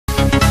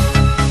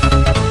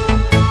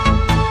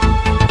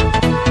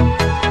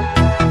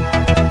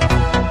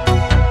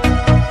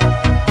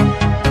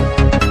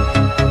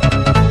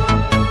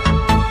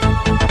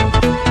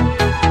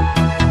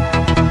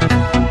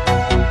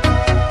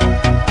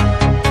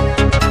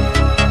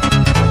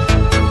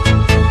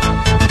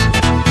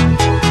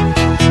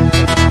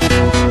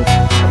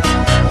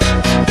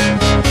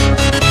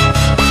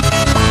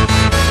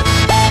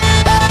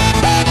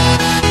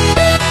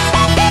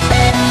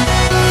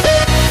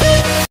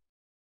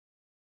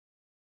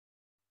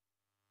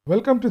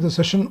Welcome to the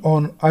session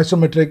on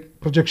isometric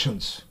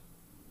projections.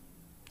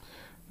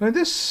 Now in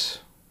this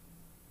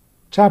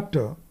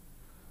chapter,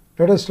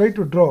 let us try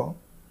to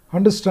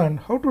understand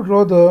how to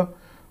draw the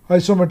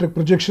isometric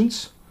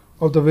projections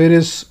of the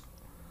various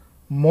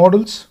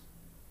models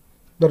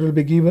that will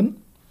be given,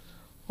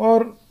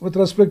 or with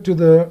respect to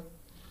the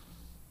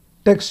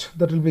text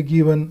that will be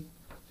given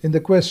in the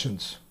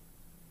questions.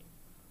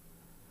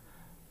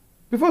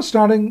 Before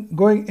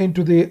going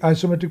into the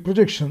isometric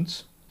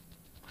projections,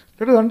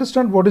 let us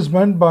understand what is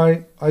meant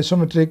by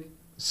isometric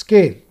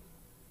scale.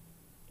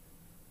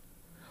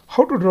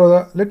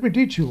 Let me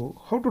teach you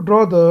how to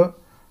draw the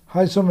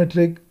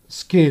isometric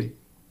scale.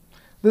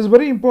 This is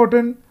very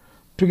important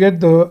to get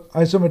the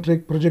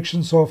isometric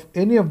projections of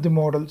any of the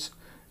models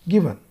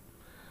given.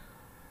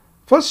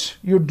 First,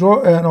 you draw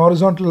an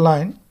horizontal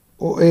line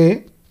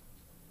OA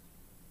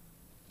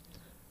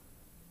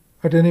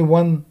at any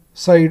one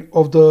side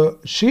of the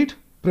sheet,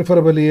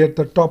 preferably at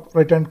the top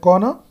right hand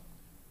corner.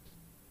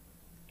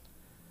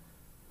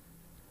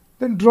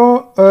 Then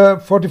draw a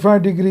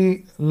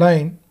 45-degree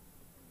line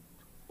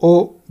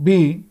OB,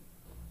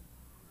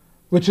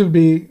 which will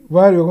be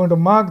where you're going to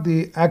mark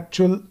the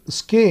actual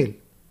scale,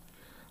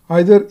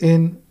 either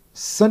in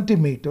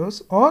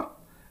centimeters or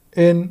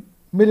in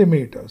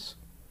millimeters.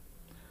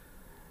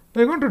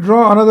 We're going to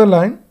draw another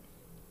line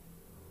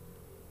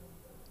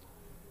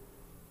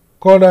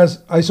called as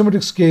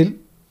isometric scale,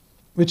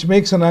 which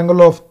makes an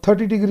angle of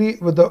 30 degree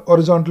with the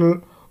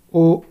horizontal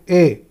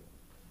OA.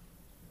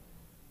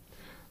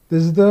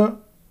 This is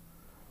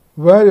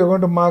where you're going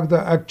to mark the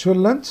actual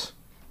length.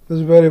 This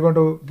is where you're going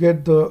to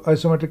get the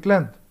isometric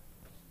length.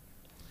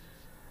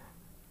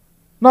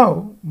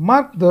 Now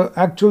mark the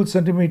actual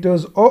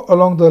centimeters all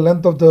along the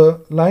length of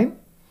the line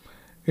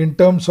in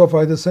terms of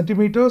either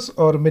centimeters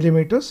or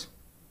millimeters.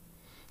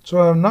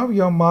 So now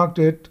you have marked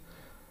it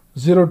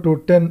 0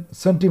 to 10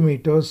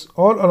 centimeters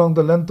all along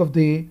the length of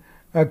the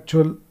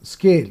actual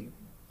scale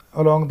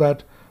along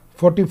that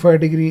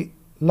 45-degree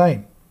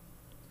line.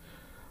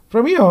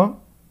 From here,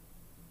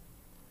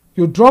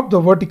 you drop the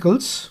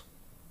verticals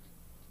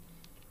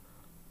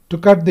to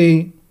cut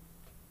the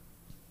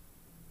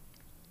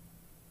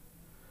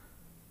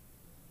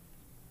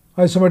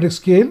isometric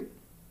scale. You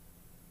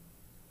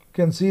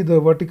can see the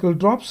vertical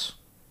drops.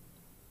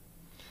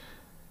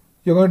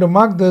 You're going to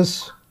mark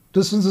this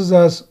distances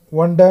as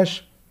 1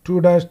 dash, 2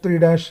 dash, 3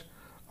 dash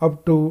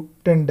up to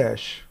 10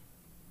 dash.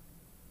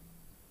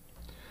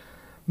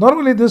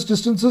 Normally this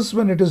distances,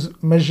 when it is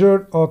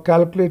measured or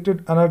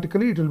calculated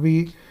analytically, it will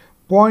be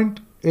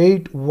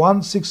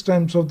 0.816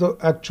 times of the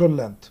actual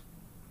length.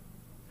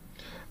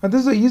 And this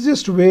is the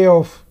easiest way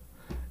of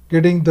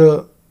getting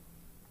the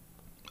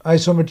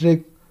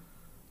isometric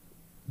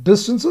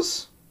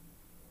distances,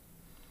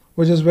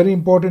 which is very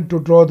important to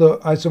draw the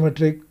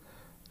isometric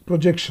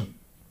projection.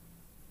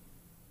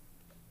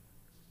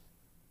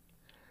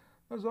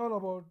 That's all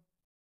about.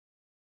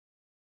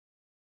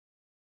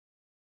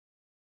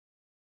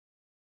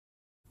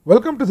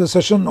 Welcome to the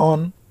session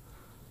on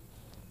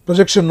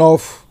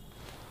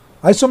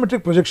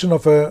isometric projection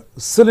of a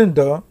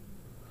cylinder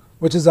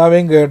which is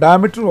having a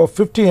diameter of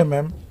 50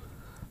 mm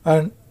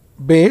and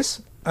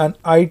base and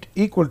height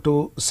equal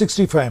to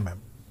 65 mm.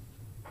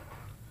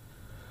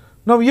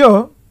 Now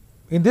here,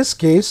 in this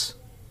case,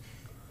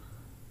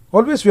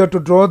 always we have to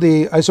draw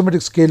the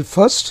isometric scale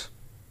first.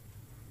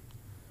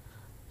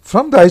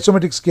 From the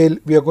isometric scale,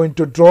 we are going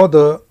to draw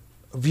the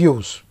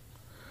views.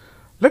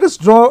 Let us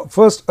draw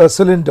first a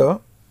cylinder,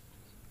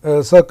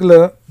 a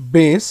circular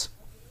base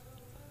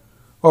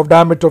of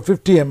diameter of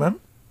 50 mm,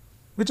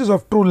 which is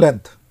of true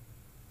length.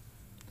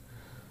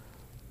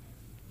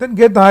 Then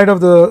get the height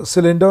of the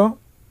cylinder.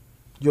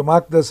 You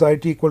mark this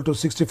height equal to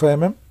 65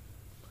 mm.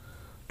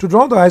 To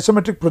draw the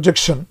isometric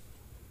projection,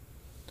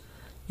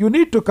 you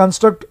need to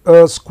construct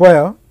a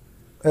square,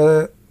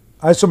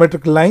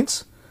 isometric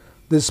lines,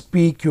 this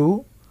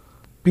PQ,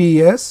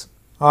 PS,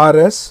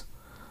 RS,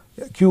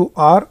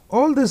 QR,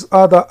 all these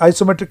are the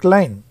isometric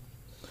line.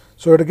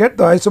 So to get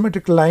the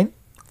isometric line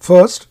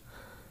first,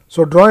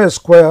 so draw a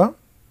square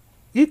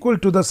equal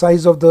to the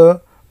size of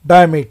the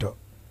diameter.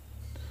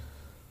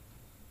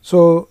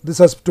 So this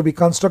has to be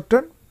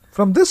constructed.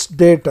 From this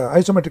data,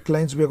 isometric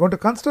lines, we are going to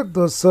construct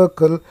the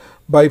circle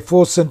by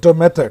force center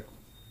method,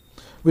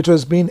 which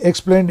has been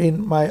explained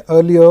in my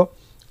earlier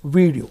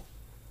video.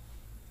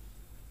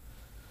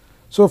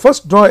 So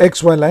first draw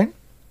XY line.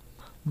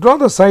 Draw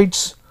the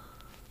sides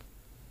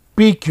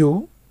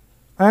PQ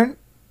and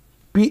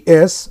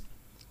PS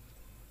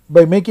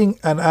by making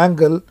an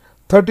angle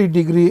 30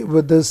 degree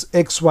with this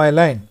XY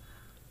line.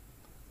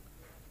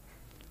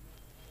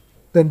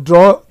 Then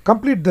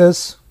complete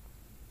this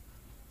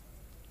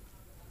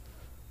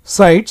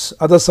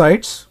other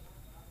sides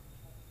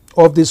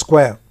of the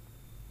square.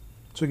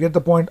 So you get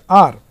the point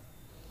R.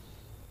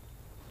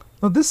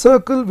 Now this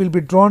circle will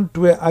be drawn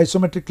to an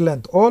isometric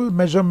length. All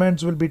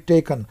measurements will be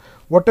taken.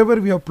 Whatever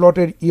we have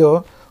plotted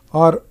here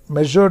are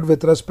measured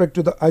with respect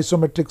to the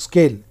isometric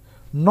scale,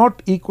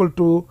 not equal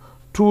to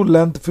true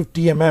length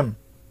 50 mm.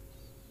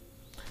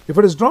 If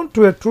it is drawn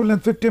to a true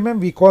length 50 mm,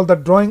 we call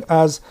that drawing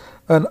as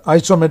an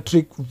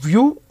isometric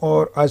view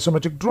or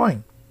isometric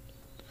drawing.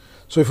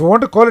 So if you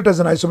want to call it as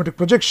an isometric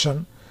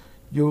projection,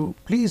 you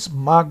please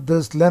mark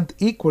this length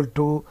equal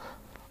to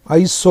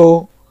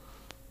iso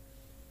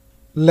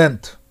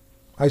length.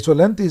 Iso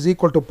length is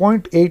equal to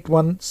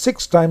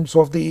 0.816 times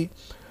of the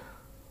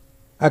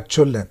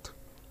actual length.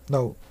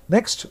 Now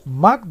next,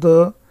 mark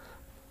the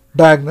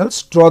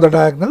diagonals, draw the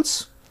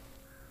diagonals,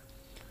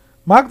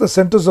 mark the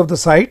centers of the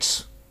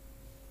sides,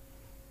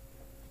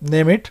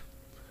 name it,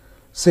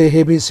 say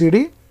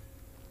ABCD.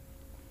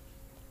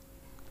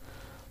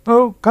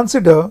 Now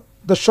consider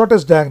the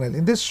shortest diagonal.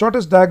 In this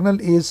shortest diagonal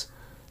is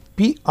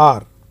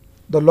PR,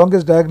 the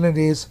longest diagonal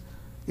is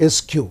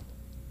SQ.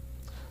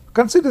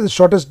 Consider the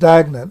shortest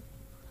diagonal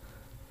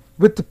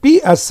with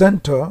P as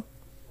center,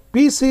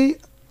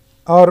 PC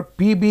or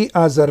PB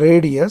as a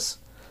radius,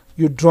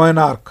 you draw an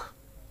arc.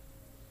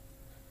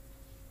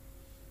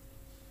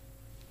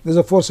 This is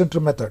a 4 center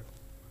method.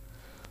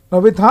 Now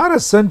with R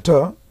as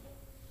center,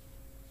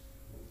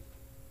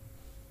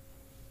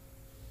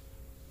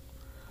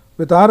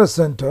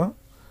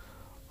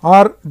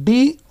 RD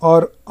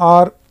or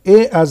RA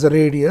as a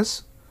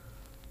radius,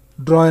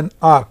 draw an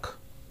arc.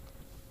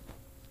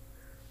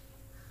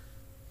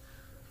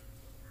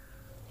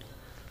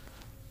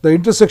 The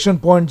intersection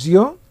points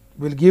here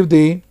will give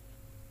the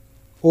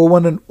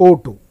O1 and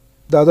O2,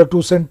 the other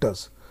two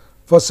centers.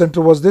 First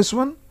center was this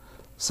one,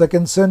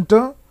 second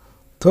center,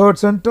 third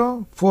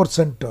center, fourth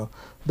center.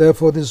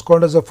 Therefore, this is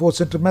called as a 4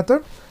 center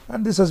method,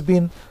 and this has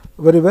been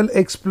very well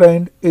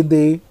explained in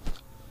the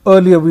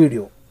earlier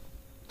video.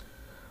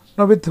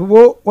 Now with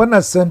O1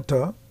 as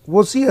center,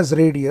 OC as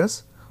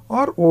radius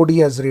or OD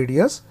as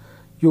radius,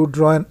 you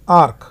draw an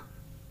arc.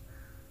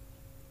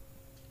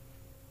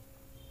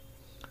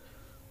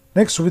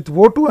 Next, with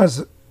O2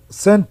 as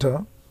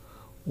center,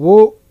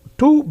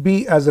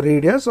 O2B as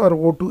radius or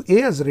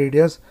O2A as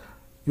radius,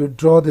 you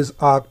draw this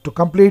arc to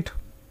complete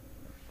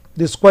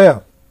the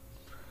square,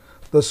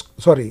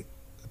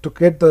 to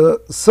get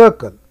the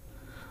circle.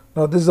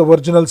 Now this is the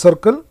original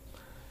circle.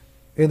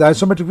 In the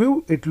isometric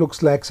view, it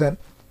looks like an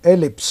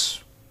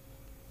ellipse.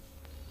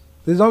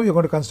 This is how you are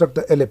going to construct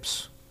the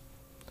ellipse.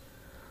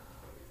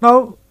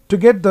 Now to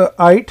get the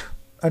height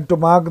and to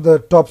mark the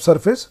top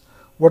surface,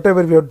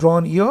 whatever we have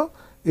drawn here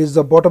is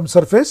the bottom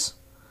surface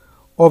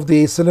of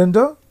the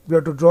cylinder. We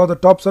have to draw the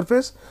top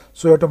surface,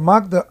 so you have to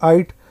mark the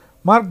height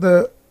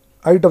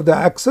of the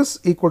axis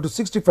equal to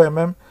 65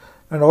 mm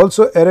and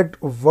also erect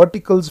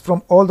verticals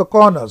from all the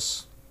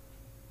corners.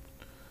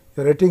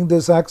 You are erecting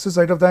this axis,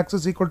 height of the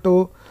axis equal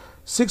to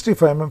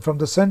 65 mm from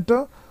the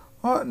center,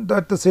 and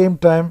at the same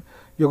time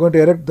you are going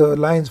to erect the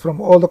lines from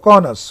all the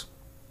corners.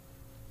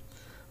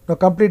 Now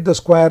complete the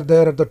square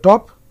there at the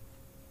top.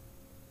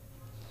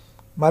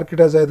 Mark it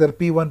as either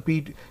P1,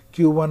 P2,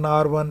 Q1,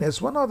 R1,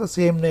 S1 or the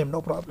same name,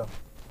 no problem.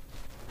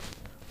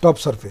 Top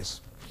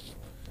surface.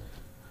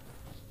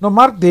 Now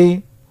mark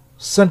the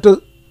center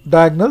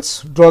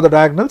diagonals, draw the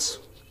diagonals.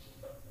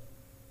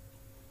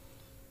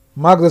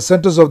 Mark the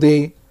centers of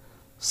the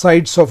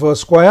sides of a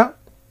square,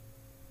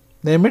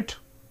 name it.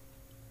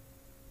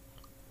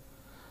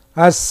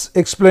 As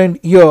explained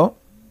here,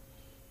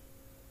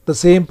 the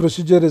same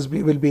procedure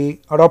will be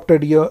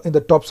adopted here in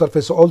the top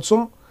surface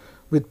also,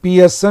 with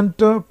P as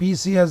center,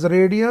 PC as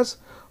radius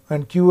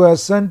and Q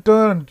as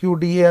center and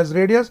QDA as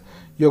radius.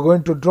 You are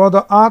going to draw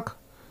the arc.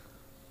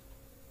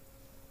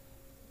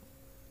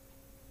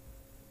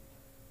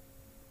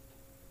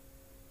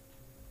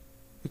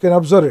 You can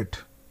observe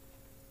it.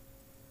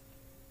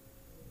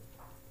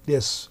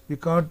 Yes, we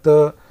count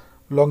the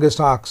longest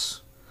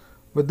arcs.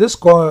 With this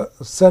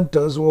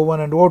centers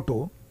O1 and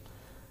O2,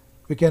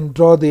 we can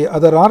draw the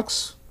other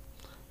arcs.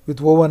 With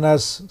O1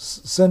 as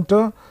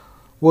center,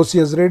 OC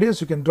as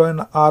radius, you can draw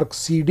an arc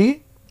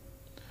CD.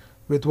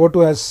 With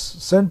O2 as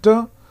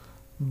center,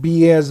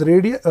 BA as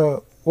radius,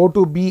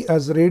 O2B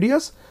as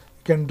radius,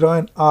 you can draw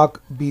an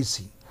arc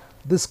BC.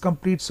 This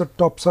completes the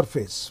top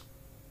surface.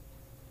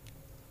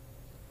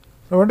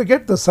 Now, when to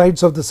get the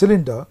sides of the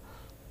cylinder,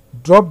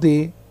 drop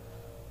the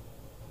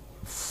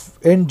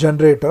end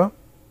generator,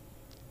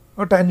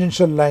 a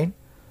tangential line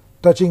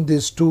touching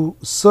these two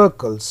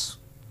circles.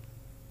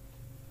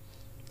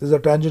 This is a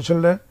tangential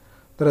line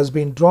that has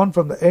been drawn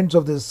from the ends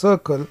of this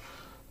circle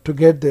to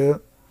get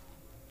the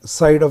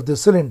side of the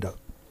cylinder.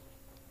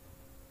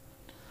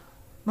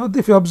 Now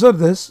if you observe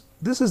this,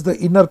 this is the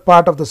inner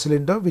part of the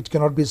cylinder which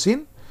cannot be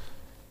seen.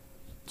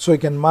 So you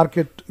can mark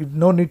it,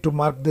 no need to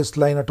mark this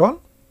line at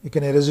all, you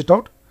can erase it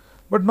out.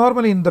 But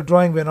normally in the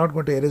drawing we are not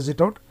going to erase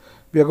it out,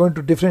 we are going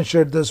to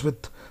differentiate this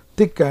with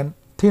thick and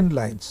thin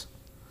lines.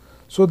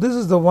 So this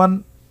is the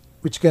one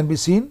which can be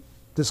seen,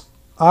 this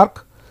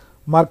arc,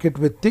 mark it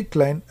with thick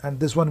line, and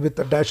this one with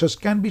the dashes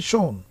can be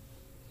shown.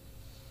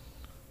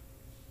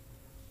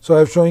 So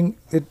I am showing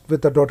it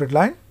with a dotted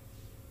line.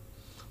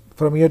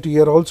 From here to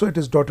here also it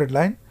is dotted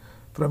line.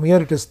 From here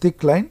it is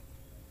thick line.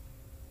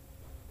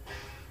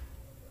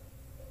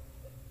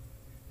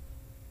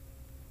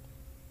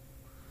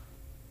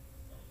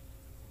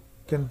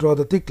 You can draw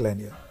the thick line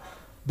here.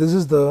 This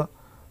is the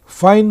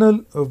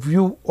final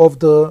view of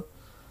the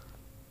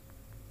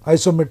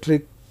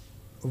isometric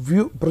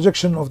view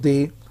projection of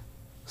the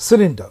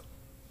cylinder.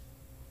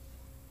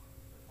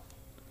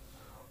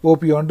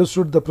 Hope you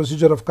understood the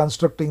procedure of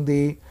constructing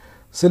the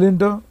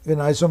cylinder in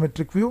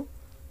isometric view.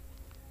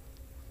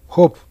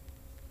 Hope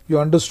you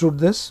understood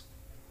this.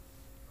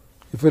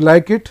 If you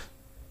like it,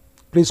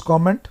 please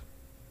comment.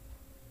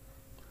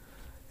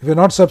 If you are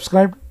not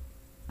subscribed,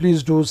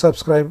 please do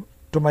subscribe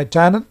to my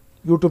channel,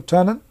 YouTube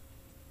channel.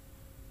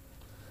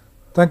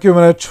 Thank you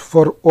very much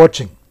for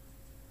watching.